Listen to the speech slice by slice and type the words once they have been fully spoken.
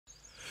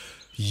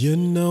You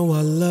know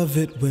I love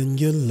it when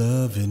you're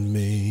loving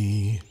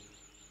me.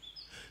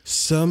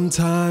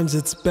 Sometimes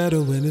it's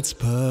better when it's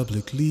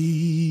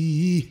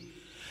publicly.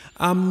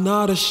 I'm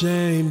not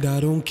ashamed, I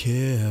don't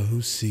care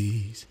who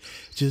sees.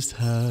 Just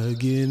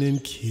hugging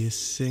and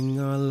kissing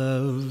our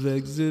love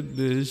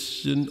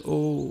exhibition.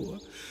 Oh,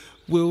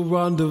 we'll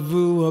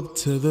rendezvous up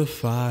to the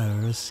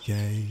fire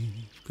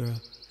escape, girl.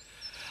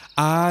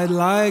 I'd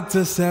like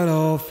to set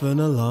off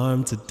an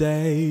alarm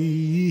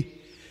today.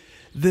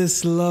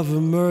 This love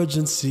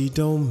emergency,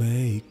 don't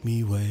make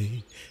me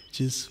wait.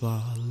 Just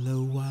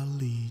follow, I'll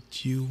lead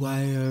you.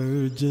 I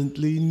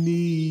urgently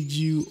need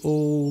you.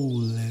 Oh,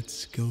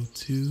 let's go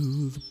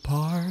to the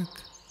park.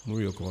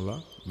 Mario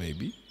Cola,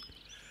 maybe.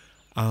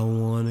 I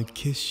wanna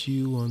kiss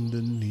you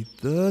underneath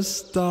the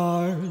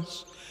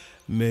stars.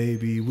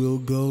 Maybe we'll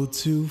go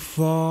too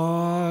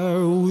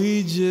far.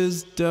 We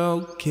just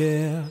don't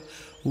care.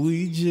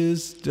 We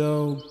just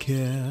don't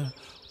care.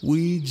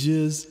 We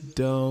just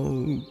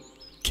don't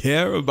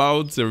care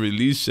about the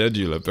release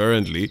schedule,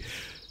 apparently.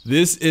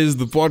 This is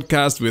the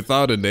podcast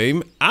without a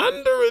name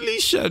and a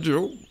release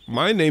schedule.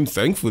 My name,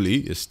 thankfully,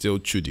 is still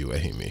Chudy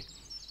Wehimi.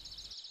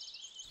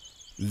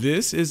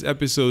 This is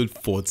episode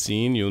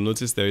 14. You'll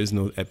notice there is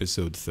no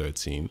episode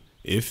 13.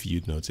 If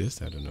you'd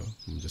noticed, I don't know.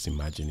 I'm just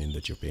imagining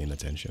that you're paying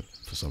attention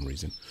for some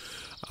reason.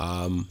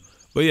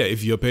 But yeah,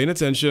 if you're paying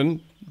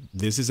attention,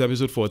 this is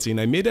episode 14.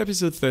 I made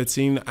episode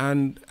 13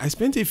 and I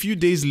spent a few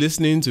days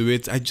listening to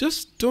it. I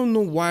just don't know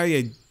why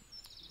I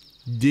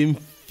didn't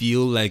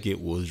feel like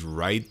it was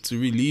right to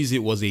release.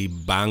 It was a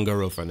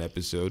banger of an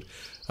episode.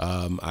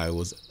 I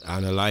was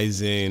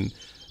analyzing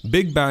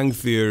Big Bang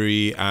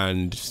Theory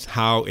and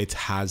how it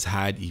has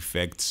had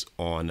effects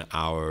on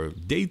our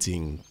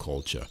dating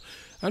culture.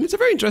 And it's a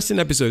very interesting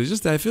episode. It's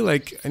just that I feel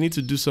like I need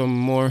to do some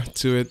more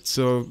to it.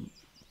 So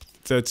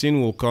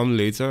 13 will come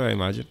later, I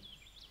imagine.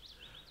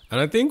 And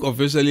I think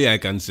officially I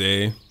can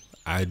say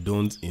I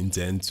don't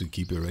intend to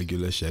keep a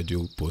regular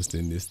schedule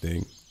posting this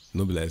thing.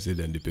 Nobody, I say,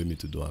 then they pay me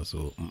to do it.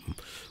 So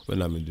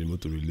when I'm in the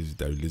mood to release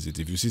it, I release it.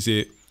 If you see,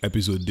 say,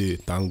 episode day,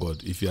 thank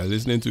God. If you are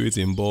listening to it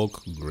in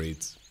bulk,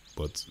 great.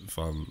 But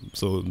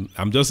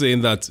I'm just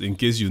saying that in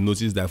case you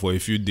notice that for a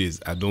few days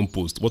I don't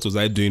post. What was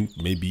I doing?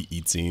 Maybe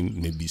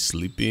eating, maybe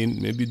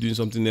sleeping, maybe doing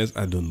something else.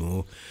 I don't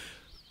know.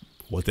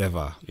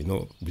 Whatever.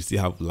 We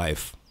still have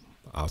life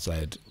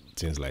outside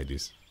things like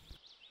this.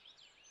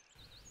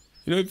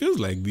 It feels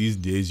like these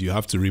days you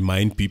have to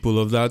remind people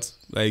of that.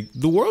 Like,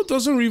 the world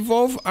doesn't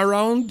revolve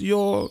around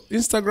your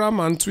Instagram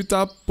and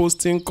Twitter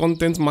posting,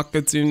 content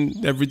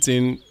marketing,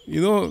 everything.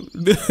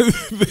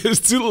 There's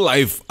still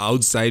life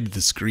outside the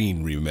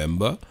screen,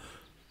 remember?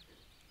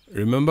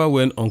 Remember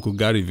when Uncle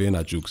Gary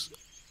Vaynerchuk,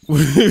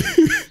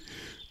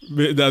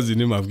 that's the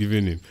name I've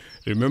given him.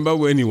 Remember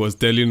when he was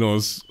telling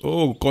us,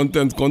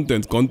 content.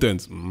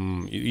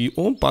 He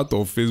owned part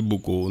of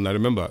Facebook. Now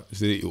remember,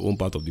 say he owned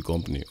part of the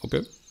company,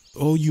 okay?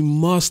 Oh, you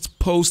must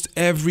post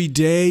every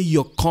day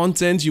your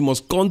content. You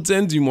must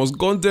content.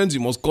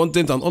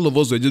 And all of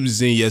us were just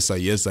saying, yes, sir.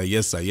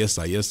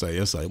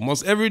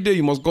 Every day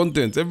you must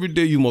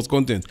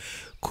content.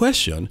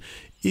 Question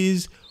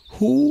is,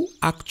 who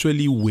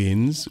actually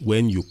wins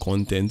when you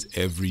content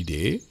every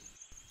day?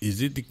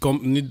 Is it the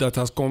company that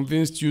has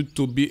convinced you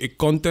to be a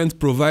content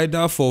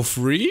provider for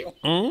free?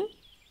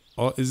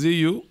 Or is it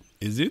you?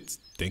 Is it?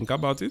 Think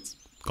about it.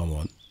 Come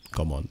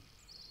on.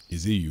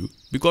 Is it you?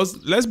 Because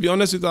let's be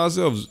honest with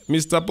ourselves.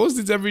 Mr. Post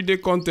it everyday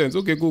content.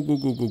 Okay, go.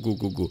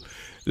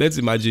 Let's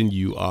imagine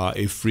you are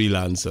a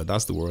freelancer.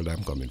 That's the word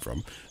I'm coming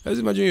from. Let's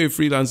imagine you're a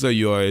freelancer.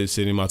 You're a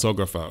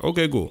cinematographer.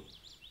 Okay, go.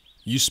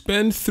 You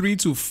spend 3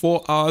 to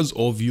 4 hours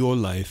of your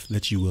life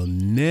that you will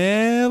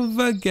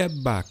never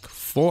get back.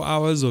 4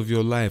 hours of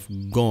your life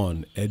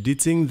gone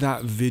editing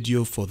that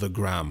video for the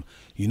gram.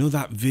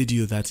 That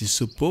video that is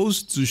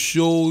supposed to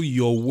show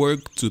your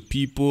work to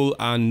people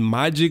and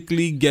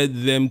magically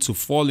get them to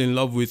fall in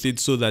love with it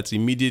so that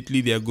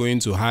immediately they're going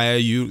to hire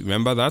you.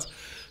 Remember that?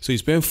 So you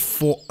spend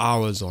 4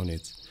 hours on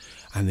it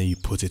and then you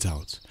put it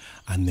out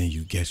and then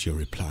you get your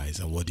replies.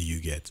 And what do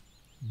you get?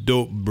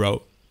 Dope,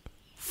 bro.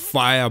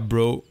 Fire,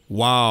 bro.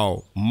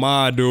 Wow.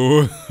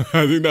 Mado.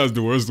 I think that's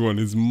the worst one.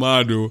 It's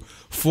mado.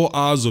 4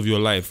 hours of your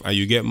life and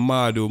you get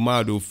mado,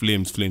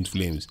 flames.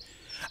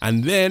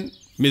 And then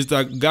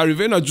Mr. Gary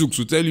Vaynerchuk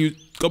will tell you,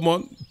 come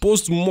on,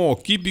 post more,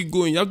 keep it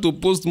going, you have to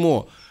post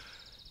more.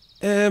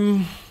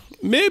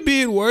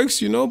 Maybe it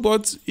works,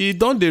 but it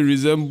don't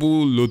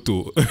resemble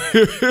Lotto.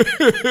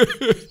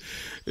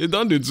 It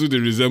don't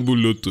resemble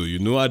Lotto,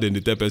 and then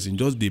the tell person,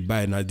 just they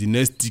buy, now the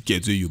next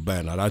ticket where you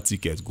buy, now that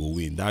ticket go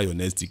win, that your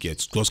next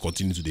ticket, just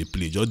continue to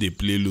play, just they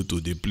play Lotto,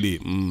 they play,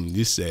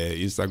 this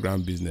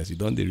Instagram business, it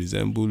don't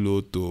resemble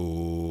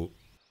Lotto.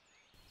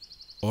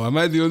 Or am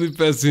I the only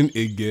person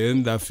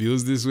again that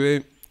feels this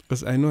way?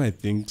 Because I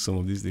think some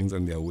of these things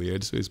and they're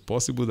weird. So it's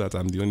possible that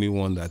I'm the only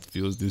one that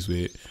feels this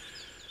way.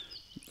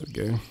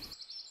 Okay.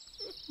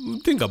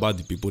 Think about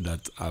the people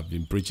that have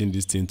been preaching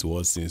this thing to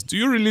us since. Do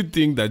you really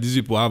think that these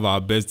people have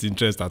our best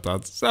interest at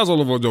heart? That's all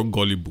of us just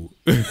gullible.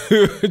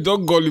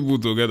 Just gullible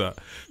together.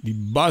 The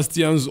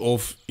bastions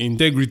of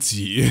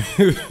integrity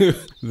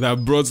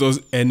that brought us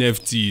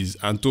NFTs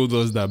and told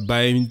us that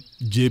buying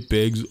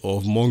JPEGs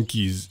of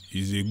monkeys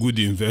is a good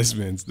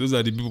investment. Those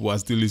are the people who are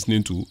still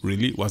listening to.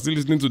 Really? We're still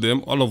listening to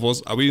them? All of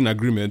us? Are we in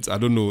agreement? I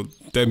don't know.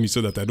 Tell me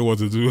so that I know what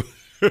to do.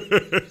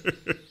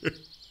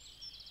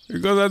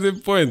 Because at the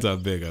point, I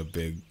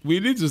beg. We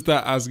need to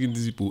start asking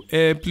these people,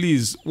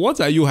 please, what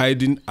are you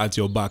hiding at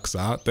your back,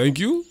 sir? Thank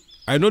you.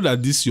 I know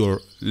that this your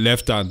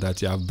left hand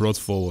that you have brought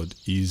forward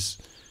is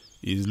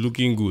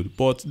looking good.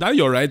 But that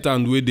your right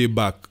hand way they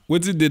back.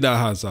 What did that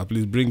hand, sir?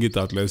 Please bring it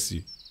out. Let's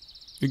see.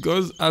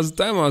 Because as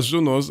time has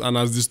shown us and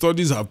as the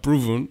studies have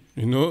proven,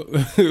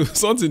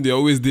 something they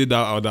always did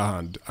that other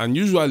hand. And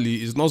usually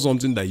it's not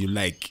something that you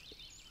like.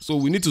 So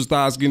we need to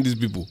start asking these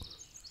people.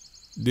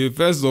 They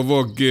first of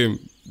all came,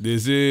 they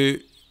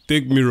say,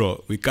 take mirror,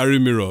 we carry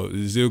mirror.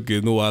 They say, okay,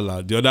 no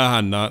wala. The other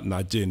hand,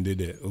 na chain, they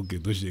there. Okay,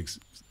 no shakes.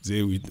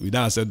 Say, we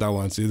don't accept that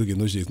one. Say, okay,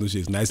 no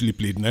shakes. Nicely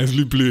played.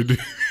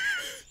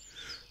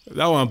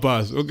 That one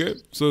passed, okay?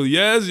 So,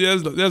 yes,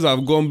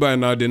 I've gone by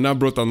now. They now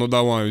brought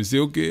another one. We say,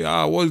 okay,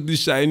 what's this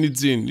shiny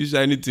thing? This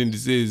shiny thing, they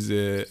say,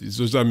 is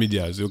social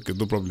media. I say, okay,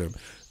 no problem.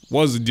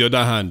 What's the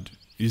other hand?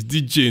 It's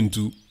the chain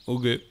too,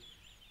 okay?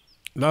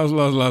 Last.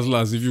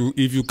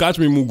 If you catch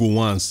me mugu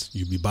once,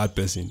 you be bad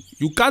person.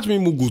 You catch me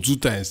mugu 2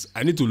 times,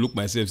 I need to look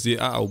myself, say,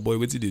 oh boy,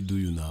 what did they do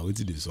you now? What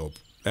did they stop?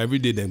 Every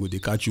day they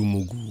catch you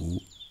mugu.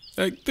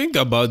 Like, think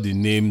about the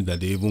name that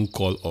they even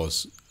call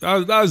us.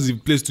 That's the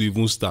place to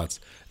even start.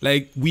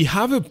 Like, we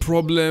have a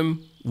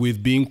problem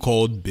with being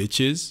called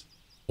bitches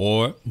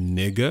or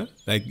nigger.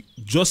 Like,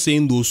 just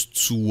saying those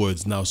 2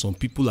 words now, some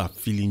people are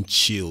feeling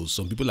chills.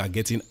 Some people are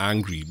getting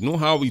angry. You know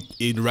how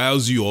it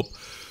riles you up?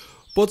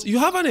 But you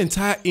have an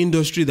entire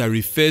industry that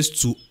refers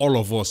to all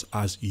of us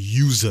as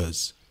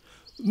users.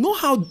 Do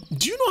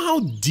you know how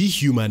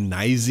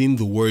dehumanizing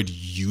the word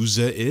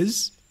user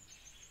is?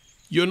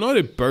 You're not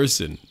a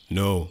person.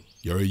 No,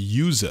 you're a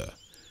user.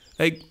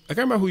 Like, I can't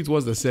remember who it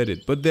was that said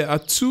it, but there are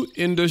 2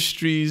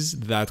 industries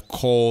that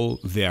call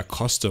their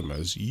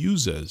customers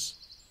users: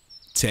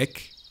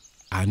 tech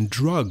and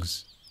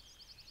drugs.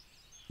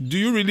 Do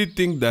you really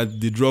think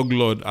that the drug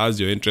lord has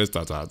your interest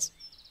at heart?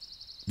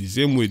 The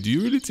same way, do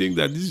you really think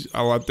that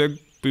our tech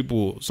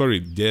people,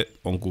 dear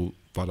Uncle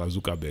Father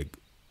Zuckerberg,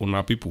 on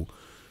our people,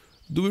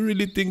 do we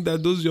really think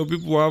that those your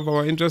people have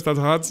our interest at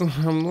heart?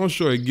 I'm not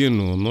sure again,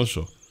 no, I'm not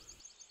sure.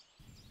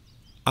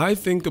 I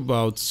think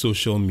about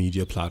social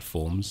media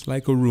platforms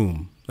like a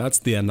room. That's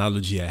the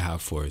analogy I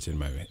have for it in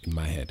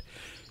my head.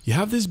 You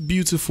have this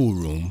beautiful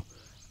room,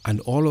 and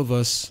all of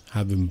us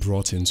have been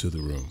brought into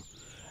the room.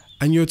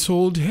 And you're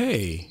told,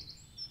 hey,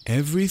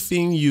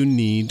 everything you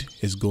need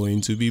is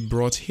going to be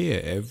brought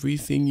here.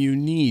 Everything you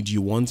need.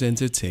 You want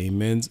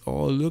entertainment?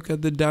 Oh, look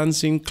at the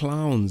dancing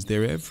clowns.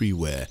 They're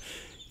everywhere.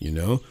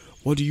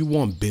 What do you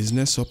want?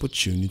 Business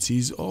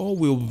opportunities? Oh,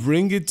 we'll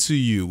bring it to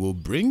you.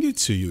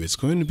 It's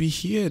going to be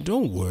here.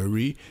 Don't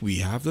worry. We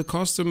have the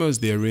customers.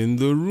 They're in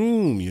the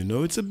room.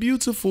 It's a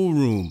beautiful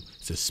room.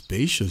 It's a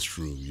spacious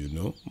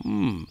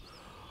room,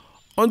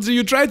 Until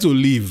you try to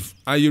leave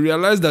and you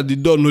realize that the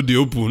door no dey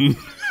open.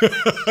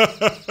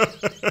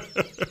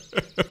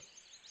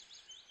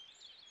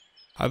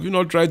 Have you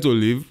not tried to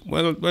leave?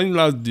 When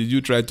last did you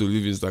try to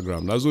leave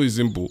Instagram? That's so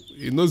simple.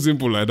 It's not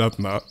simple like that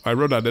now. My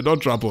brother, they don't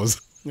trap us.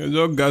 You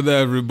just gather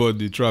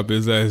everybody, trap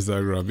inside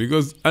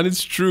Instagram. And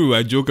it's true,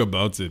 I joke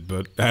about it,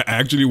 but I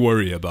actually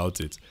worry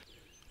about it.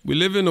 We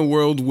live in a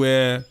world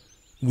where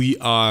we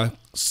are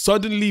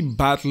suddenly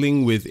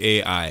battling with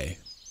AI.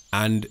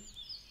 And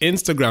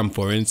Instagram,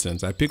 for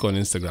instance, I pick on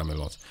Instagram a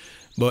lot.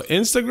 But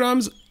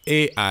Instagram's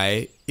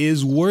AI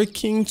is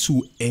working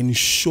to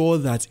ensure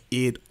that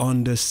it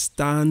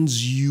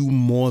understands you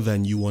more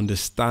than you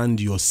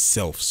understand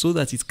yourself, so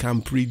that it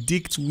can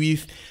predict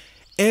with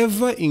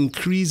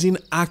ever-increasing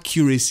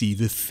accuracy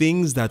the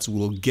things that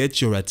will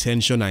get your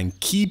attention and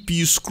keep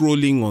you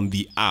scrolling on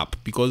the app,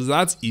 because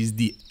that is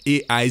the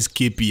AI's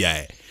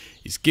KPI.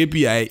 Its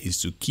KPI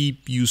is to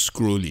keep you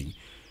scrolling.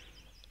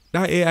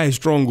 That AI is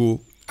strong,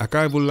 oh. I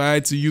can't even lie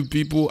to you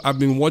people. I've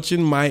been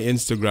watching my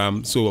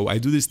Instagram. So I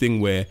do this thing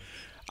where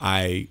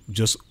I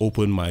just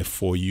open my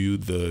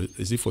the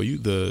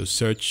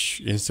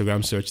search,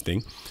 Instagram search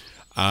thing.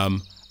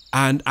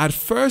 And at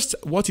first,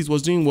 what it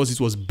was doing was it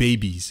was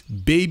babies and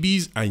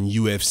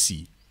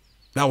UFC.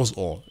 That was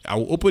all. I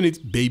will open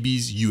it,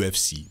 babies,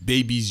 UFC.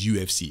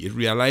 It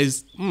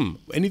realized,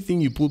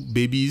 anything you put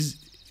babies,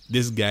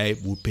 this guy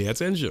will pay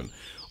attention.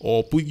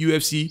 Or put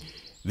UFC,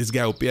 this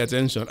guy will pay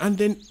attention. And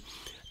then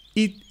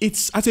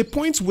it's at a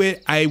point where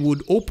I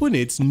would open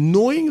it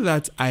knowing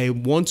that I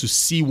want to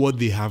see what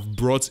they have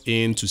brought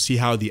in, to see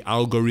how the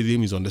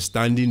algorithm is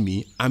understanding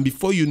me. And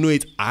before you know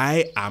it,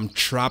 I am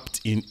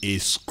trapped in a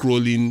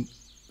scrolling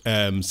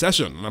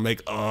session. And I'm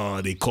like,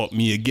 oh, they caught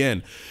me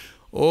again.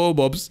 Oh,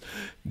 Bobs,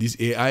 this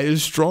AI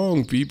is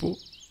strong, people.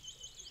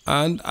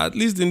 And at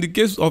least in the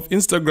case of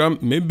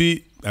Instagram,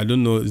 maybe I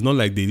don't know. It's not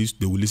like they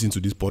will listen to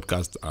this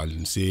podcast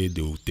and say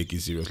they will take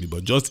it seriously.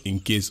 But just in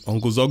case,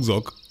 Uncle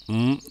Zok,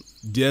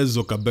 dear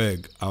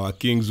Zuckerberg, our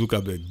King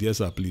Zuckerberg, dear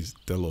sir, please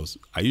tell us.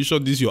 Are you sure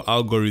this your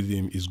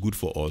algorithm is good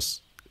for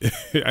us?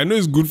 I know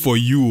it's good for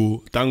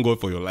you. Thank God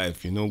for your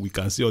life. You know, we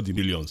can see all the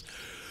billions.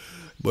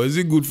 But is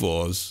it good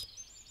for us?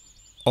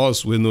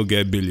 Us will not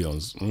get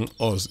billions.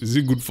 Us. Is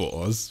it good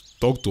for us?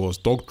 Talk to us.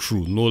 Talk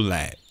true. No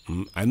lie.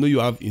 I know you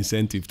have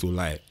incentive to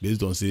lie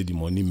based on say the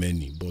money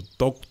many, but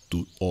talk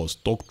to us.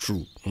 Talk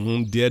true.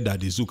 Dear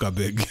Daddy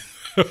Zuckerberg.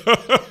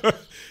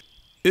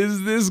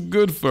 Is this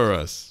good for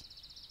us?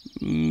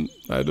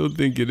 I don't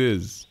think it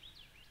is.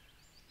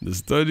 The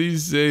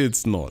studies say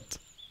it's not.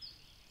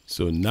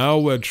 So now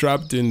we're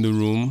trapped in the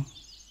room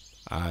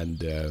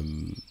and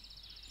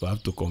we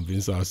have to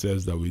convince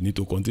ourselves that we need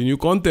to continue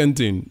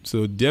contenting.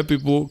 So dear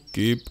people,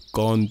 keep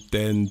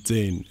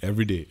contenting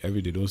every day.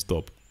 Don't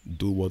stop.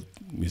 Do what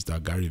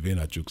Mr. Gary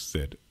Vaynerchuk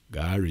said.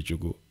 Gary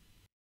Chuku.